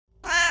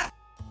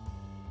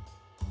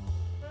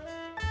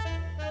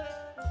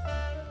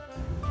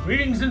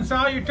Greetings and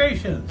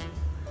salutations.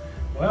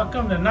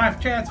 Welcome to Knife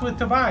Chats with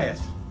Tobias.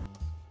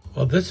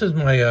 Well, this is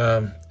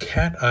my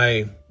cat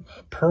eye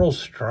pearl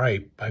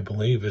stripe, I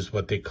believe is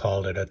what they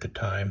called it at the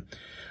time.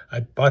 I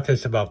bought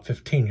this about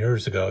 15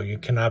 years ago. You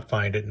cannot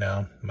find it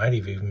now. Might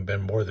have even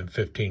been more than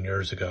 15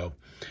 years ago.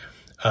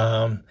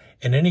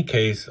 In any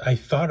case, I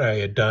thought I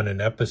had done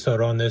an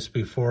episode on this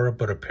before,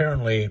 but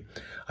apparently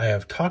I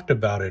have talked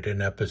about it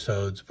in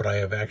episodes, but I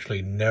have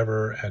actually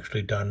never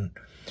done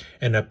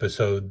an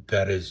episode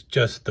that is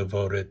just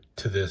devoted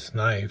to this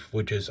knife,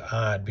 which is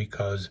odd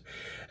because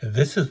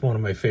this is one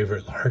of my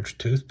favorite large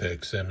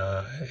toothpicks, and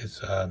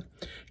it's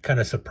kind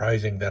of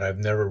surprising that I've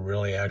never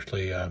really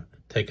actually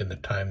taken the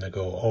time to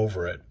go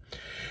over it.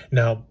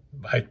 Now,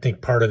 I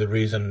think part of the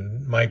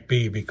reason might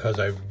be because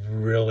I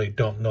really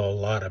don't know a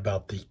lot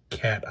about the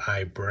cat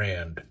eye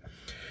brand.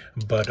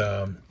 But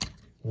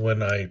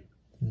when I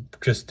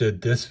just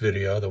did this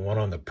video, the one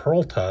on the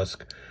pearl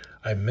tusk,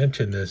 I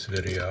mentioned this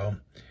video.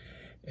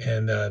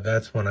 And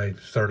that's when I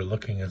started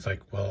looking. It's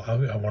like, well,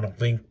 I want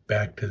to link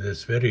back to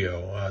this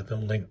video, the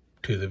link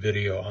to the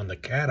video on the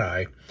cat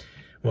eye.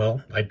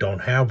 Well, I don't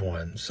have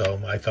one. So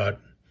I thought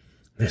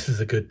this is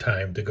a good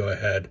time to go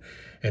ahead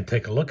and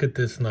take a look at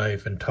this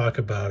knife and talk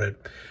about it,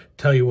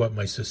 tell you what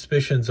my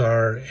suspicions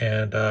are,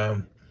 and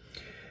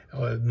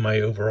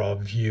my overall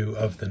view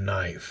of the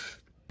knife.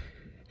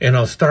 And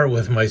I'll start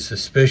with my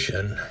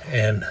suspicion,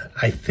 and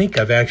I think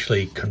I've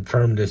actually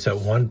confirmed this at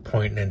one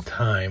point in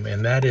time,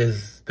 and that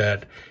is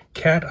that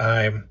cat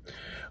eye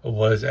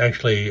was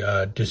actually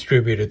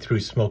distributed through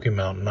Smoky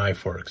Mountain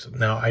Knife Works.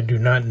 Now, I do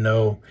not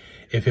know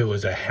if it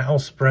was a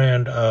house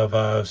brand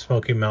of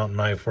Smoky Mountain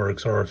Knife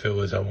Works or if it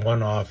was a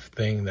one-off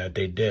thing that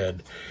they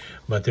did,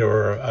 but there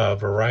were a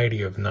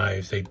variety of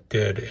knives they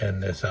did in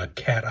this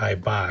cat eye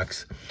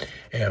box,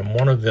 and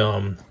one of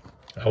them,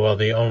 well,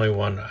 the only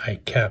one I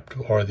kept,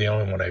 or the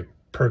only one I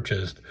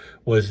purchased,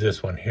 was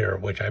this one here,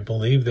 which I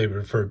believe they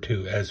referred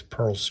to as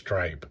pearl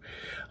stripe,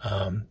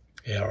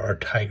 or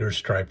tiger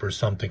stripe or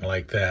something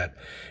like that.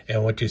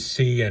 And what you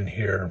see in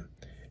here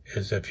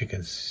is, if you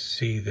can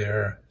see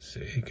there,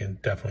 you can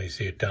definitely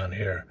see it down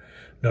here.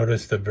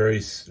 Notice the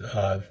very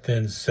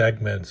thin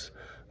segments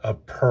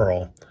of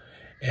pearl,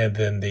 and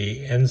then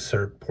the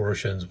insert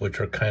portions, which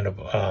are kind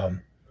of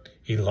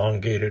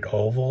elongated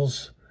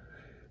ovals.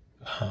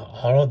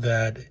 All of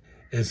that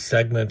is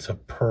segments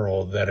of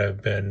pearl that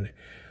have been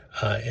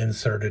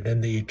inserted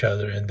into each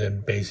other and then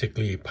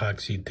basically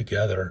epoxied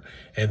together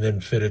and then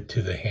fitted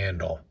to the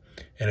handle.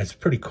 And it's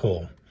pretty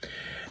cool.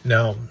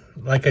 Now,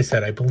 like I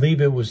said, I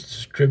believe it was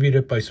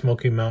distributed by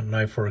Smoky Mountain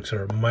Knife Works,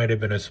 or it might have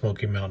been a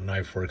Smoky Mountain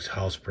Knife Works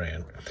house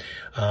brand.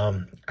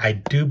 I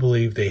do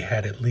believe they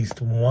had at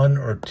least one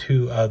or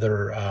two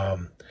other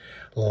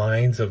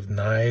lines of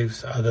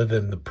knives other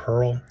than the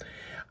pearl.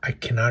 I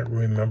cannot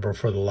remember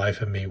for the life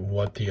of me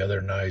what the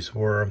other knives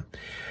were,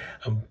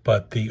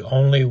 but the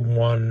only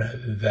one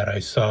that I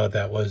saw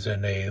that was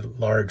in a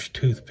large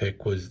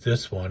toothpick was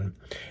this one,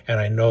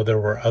 and I know there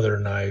were other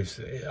knives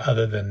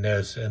other than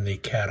this in the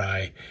cat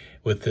eye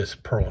with this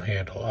pearl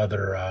handle.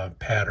 Other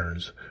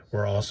patterns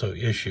were also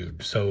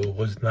issued, so it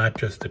was not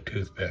just a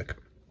toothpick.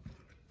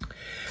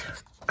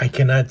 I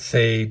cannot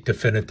say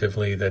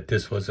definitively that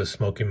this was a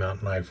Smoky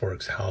Mountain Knife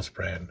Works house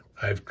brand.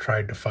 I've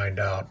tried to find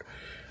out,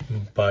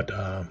 but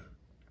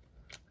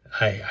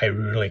I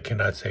really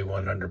cannot say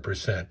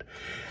 100%.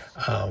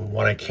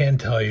 What I can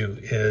tell you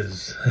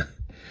is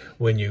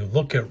when you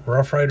look at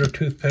Rough Rider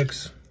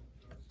toothpicks,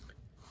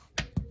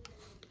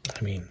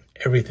 I mean,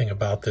 everything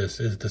about this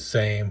is the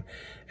same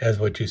as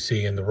what you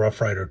see in the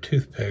Rough Rider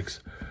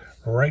toothpicks,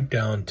 right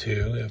down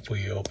to, if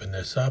we open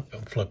this up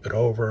and flip it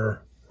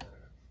over,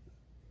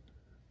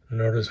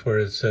 notice where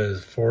it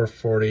says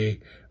 440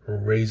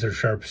 razor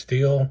sharp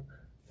steel.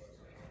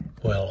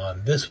 Well,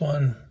 on this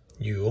one,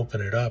 you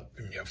open it up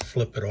and you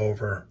flip it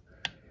over,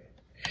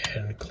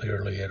 and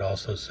clearly it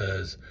also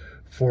says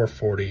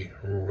 440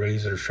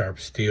 razor sharp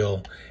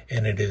steel,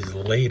 and it is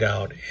laid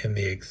out in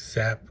the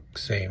exact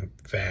same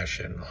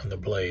fashion on the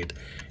blade.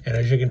 And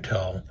as you can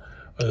tell,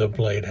 the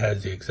blade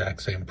has the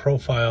exact same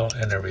profile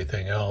and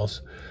everything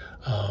else.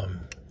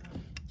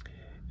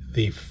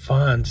 The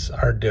fonts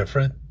are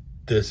different.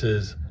 This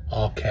is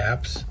all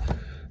caps.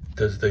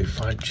 Does the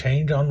font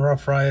change on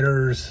Rough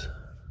Riders?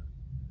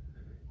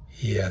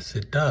 Yes,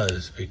 it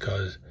does,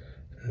 because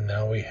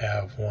now we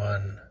have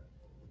one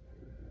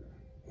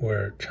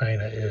where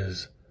China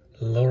is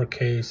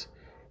lowercase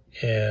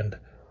and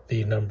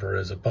the number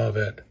is above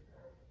it,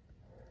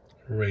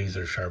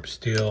 razor sharp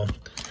steel.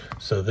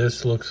 So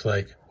this looks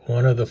like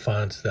one of the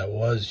fonts that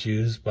was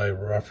used by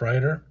Rough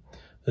Rider.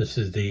 This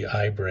is the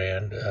I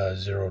brand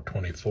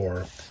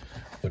 024,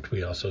 which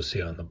we also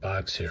see on the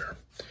box here.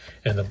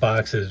 And the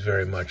box is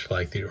very much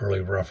like the early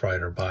Rough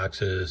Rider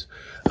boxes,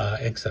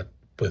 except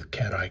with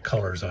cat eye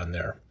colors on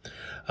there.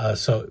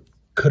 So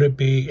could it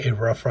be a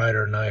Rough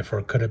Rider knife,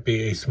 or could it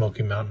be a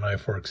Smoky Mountain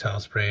Knife Works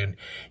house brand?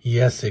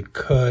 Yes, it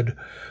could.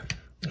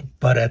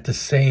 But at the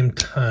same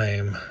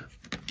time,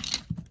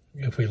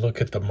 if we look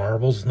at the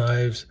Marbles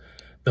knives,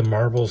 the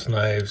Marbles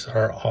knives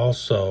are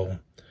also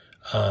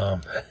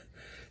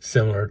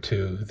similar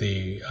to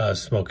the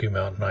Smoky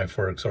Mountain Knife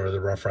Works or the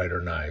Rough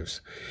Rider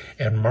knives.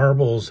 And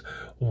Marbles,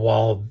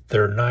 while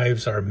their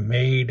knives are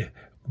made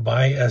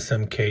by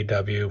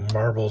SMKW,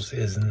 Marbles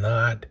is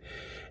not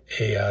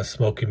a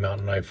Smoky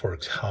Mountain Knife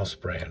Works house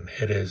brand.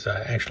 It is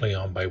actually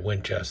owned by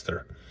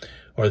Winchester,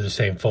 or the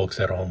same folks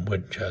that own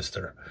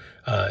Winchester.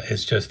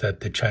 It's just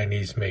that the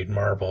Chinese-made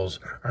marbles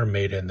are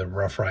made in the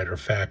Rough Rider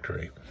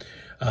factory.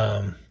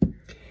 And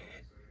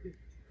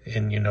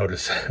you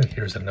notice,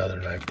 here's another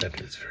knife that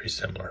is very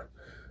similar.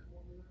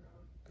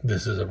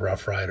 This is a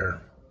Rough Rider.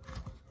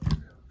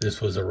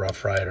 This was a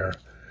Rough Rider.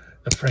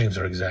 The frames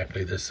are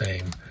exactly the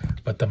same,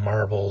 but the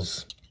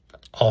marbles,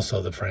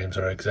 also the frames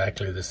are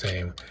exactly the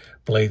same.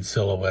 Blade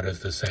silhouette is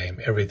the same.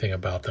 Everything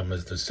about them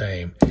is the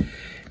same.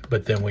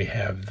 But then we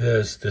have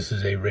this. This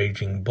is a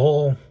Raging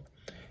Bull.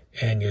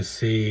 And you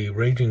see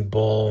Raging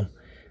Bull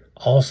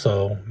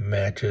also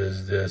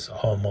matches this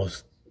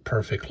almost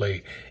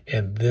perfectly,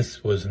 and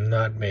this was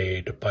not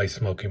made by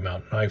Smoky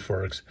Mountain Knife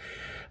Works.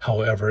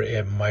 However,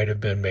 it might have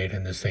been made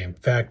in the same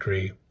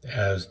factory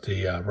as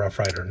the Rough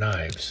Rider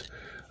knives.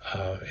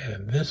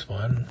 And this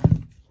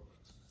one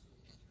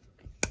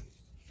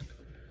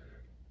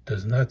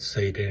does not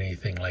say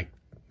anything like,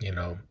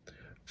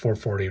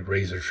 440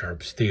 razor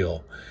sharp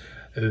steel.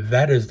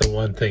 That is the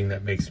one thing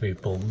that makes me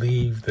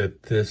believe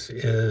that this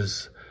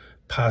is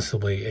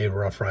possibly a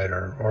Rough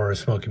Rider or a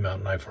Smoky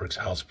Mountain Knife Works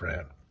house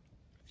brand.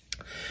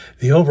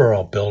 The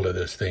overall build of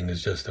this thing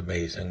is just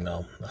amazing,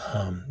 though.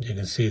 You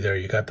can see there,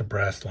 you got the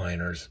brass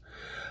liners.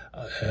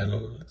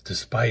 And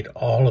despite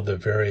all of the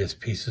various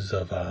pieces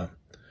of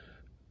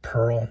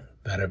pearl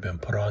that have been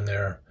put on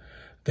there,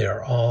 they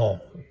are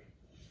all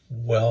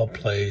well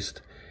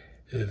placed.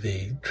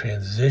 The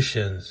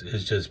transitions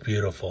is just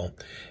beautiful.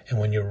 And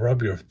when you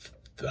rub your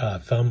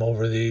thumb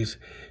over these,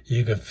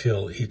 you can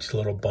feel each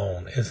little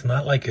bone. It's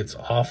not like it's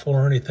awful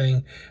or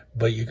anything,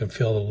 but you can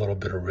feel a little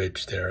bit of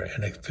ridge there,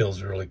 and it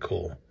feels really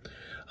cool.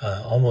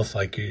 Almost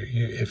like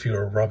if you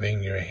were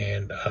rubbing your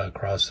hand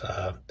across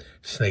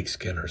snake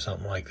skin or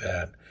something like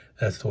that.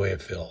 That's the way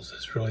it feels.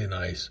 It's really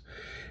nice.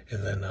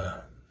 And then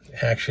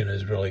action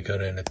is really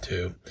good in it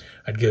too.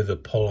 I'd give the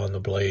pull on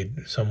the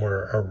blade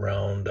somewhere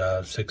around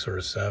 6 or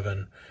a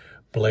 7.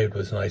 Blade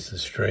was nice and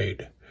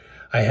straight.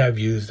 I have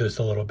used this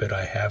a little bit.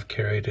 I have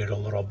carried it a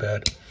little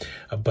bit,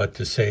 but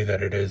to say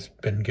that it has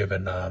been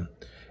given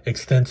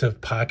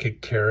extensive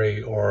pocket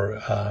carry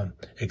or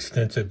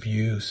extensive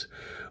use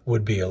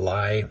would be a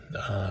lie,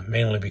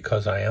 mainly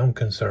because I am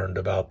concerned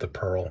about the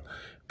pearl,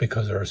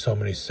 because there are so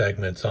many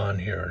segments on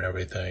here and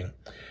everything.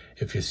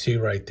 If you see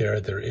right there,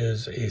 there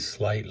is a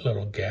slight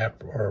little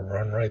gap or a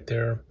run right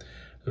there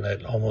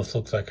that almost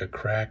looks like a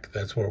crack.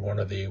 That's where one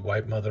of the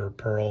white mother of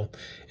pearl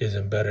is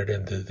embedded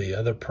into the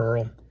other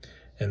pearl.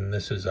 And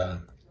this is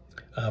a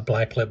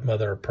black lip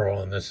mother of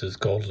pearl, and this is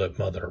gold lip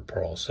mother of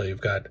pearl. So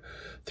you've got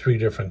 3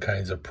 different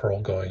kinds of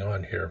pearl going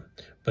on here.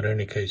 But in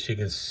any case, you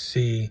can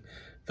see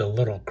the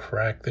little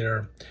crack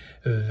there.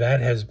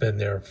 That has been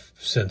there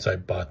since I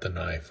bought the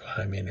knife.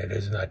 I mean, it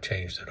has not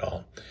changed at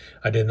all.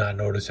 I did not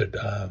notice it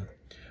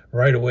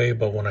right away,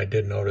 but when I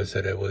did notice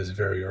it, it was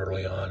very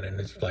early on, and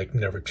it's like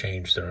never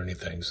changed or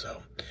anything.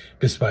 So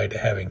despite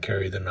having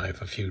carried the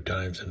knife a few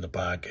times in the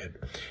pocket,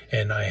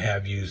 and I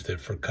have used it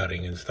for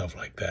cutting and stuff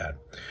like that.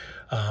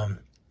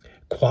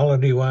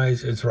 Quality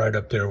wise, it's right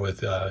up there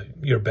with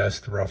your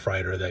best Rough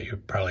Rider that you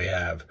probably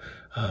have.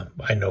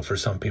 I know for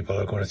some people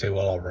are going to say,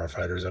 well, all Rough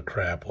Riders are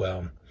crap.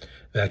 Well,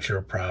 that's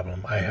your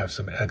problem. I have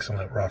some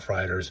excellent Rough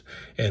Riders,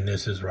 and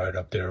this is right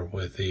up there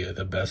with the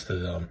best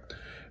of them.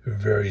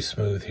 Very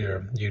smooth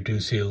here. You do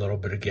see a little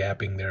bit of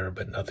gapping there,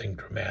 but nothing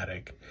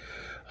dramatic.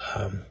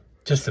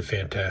 Just a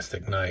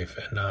fantastic knife,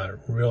 and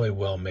really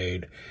well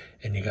made,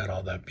 and you got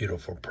all that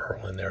beautiful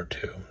pearl in there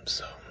too.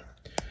 So,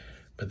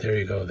 but there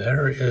you go.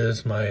 There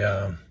is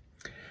my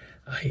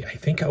I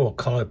think I will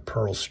call it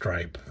pearl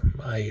stripe.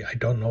 I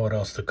don't know what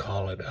else to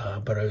call it,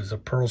 but it was a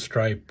pearl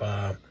stripe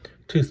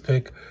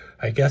toothpick.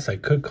 I guess I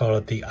could call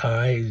it the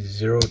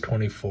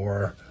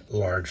I-024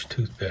 large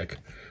toothpick.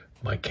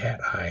 My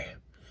cat eye.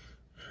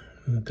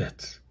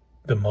 That's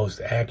the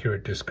most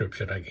accurate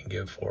description I can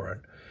give for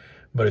it.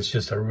 But it's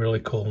just a really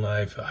cool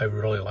knife. I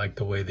really like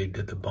the way they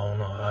did the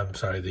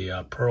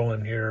the pearl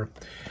in here.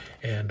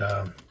 And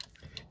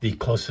the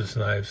closest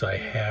knives I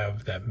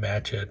have that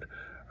match it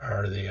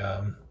are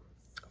the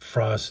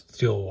Frost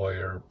Steel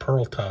Warrior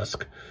Pearl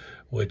Tusk,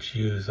 which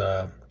use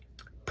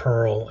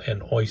pearl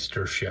and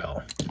oyster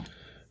shell.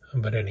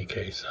 But in any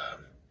case,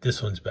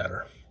 this one's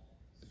better.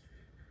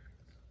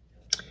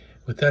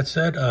 With that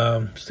said,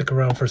 stick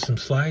around for some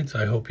slides.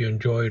 I hope you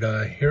enjoyed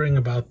hearing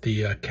about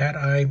the cat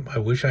eye. I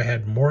wish I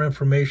had more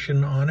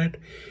information on it.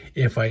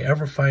 If I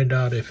ever find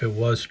out if it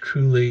was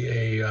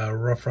truly a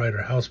Rough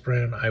Rider house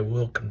brand, I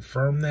will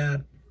confirm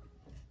that.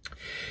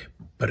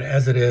 But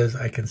as it is,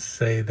 I can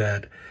say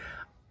that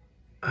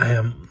I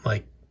am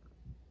like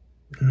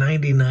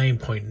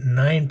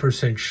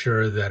 99.9%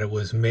 sure that it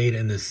was made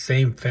in the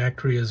same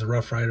factory as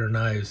Rough Rider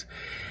knives.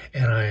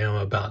 And I am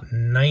about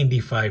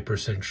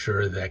 95%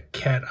 sure that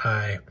cat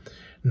eye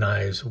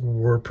knives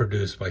were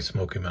produced by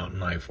Smoky Mountain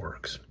Knife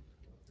Works.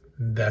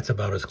 That's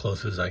about as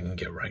close as I can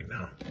get right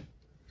now.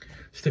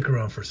 Stick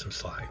around for some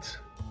slides.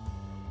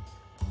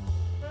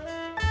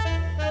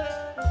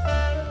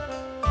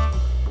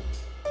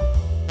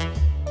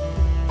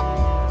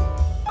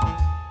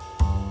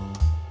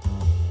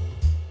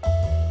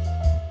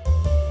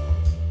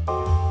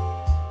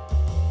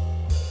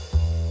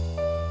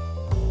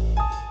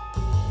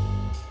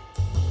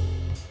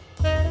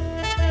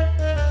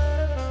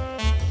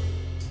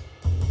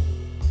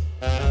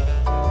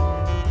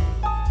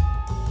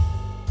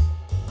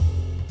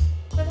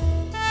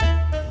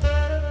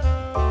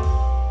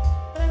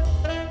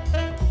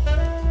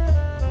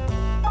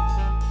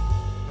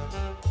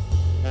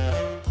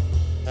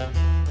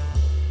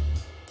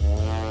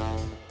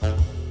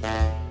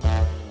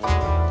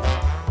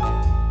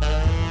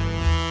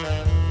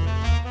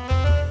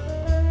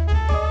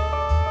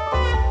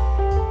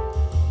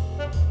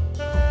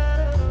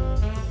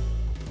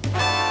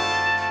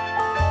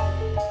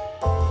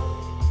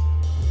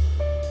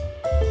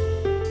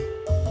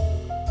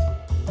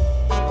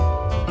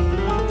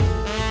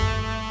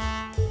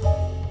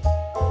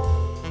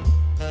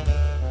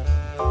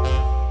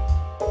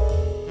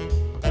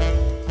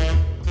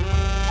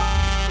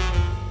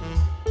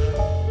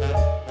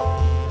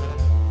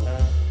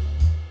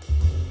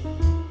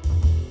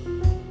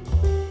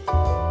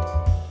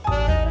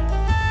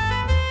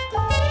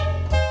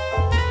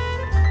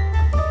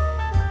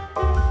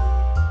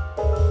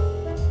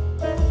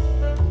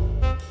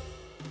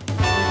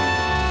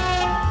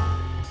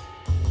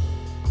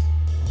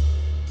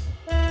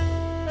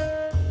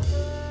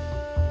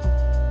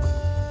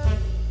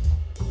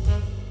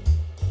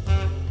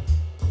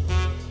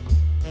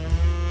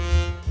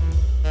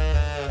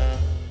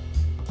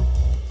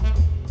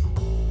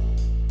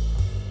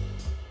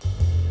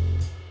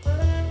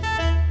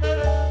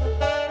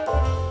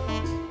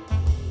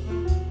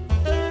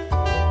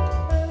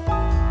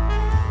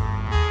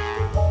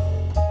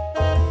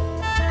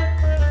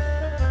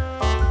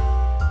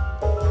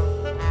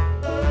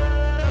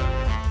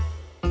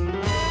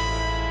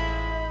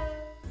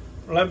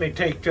 Let me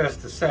take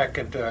just a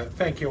second to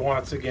thank you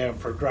once again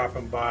for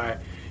dropping by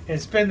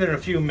and spending a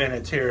few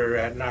minutes here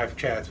at Knife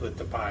Chats with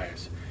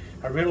Tobias.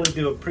 I really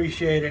do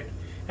appreciate it,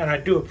 and I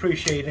do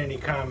appreciate any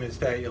comments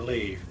that you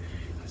leave.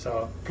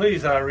 So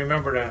please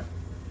remember to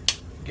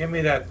give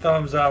me that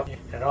thumbs up,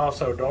 and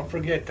also don't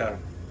forget to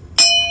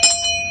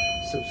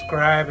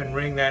subscribe and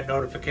ring that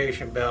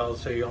notification bell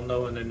so you'll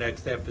know when the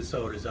next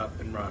episode is up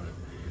and running.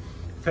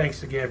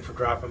 Thanks again for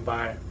dropping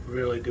by.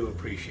 Really do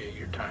appreciate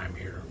your time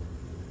here.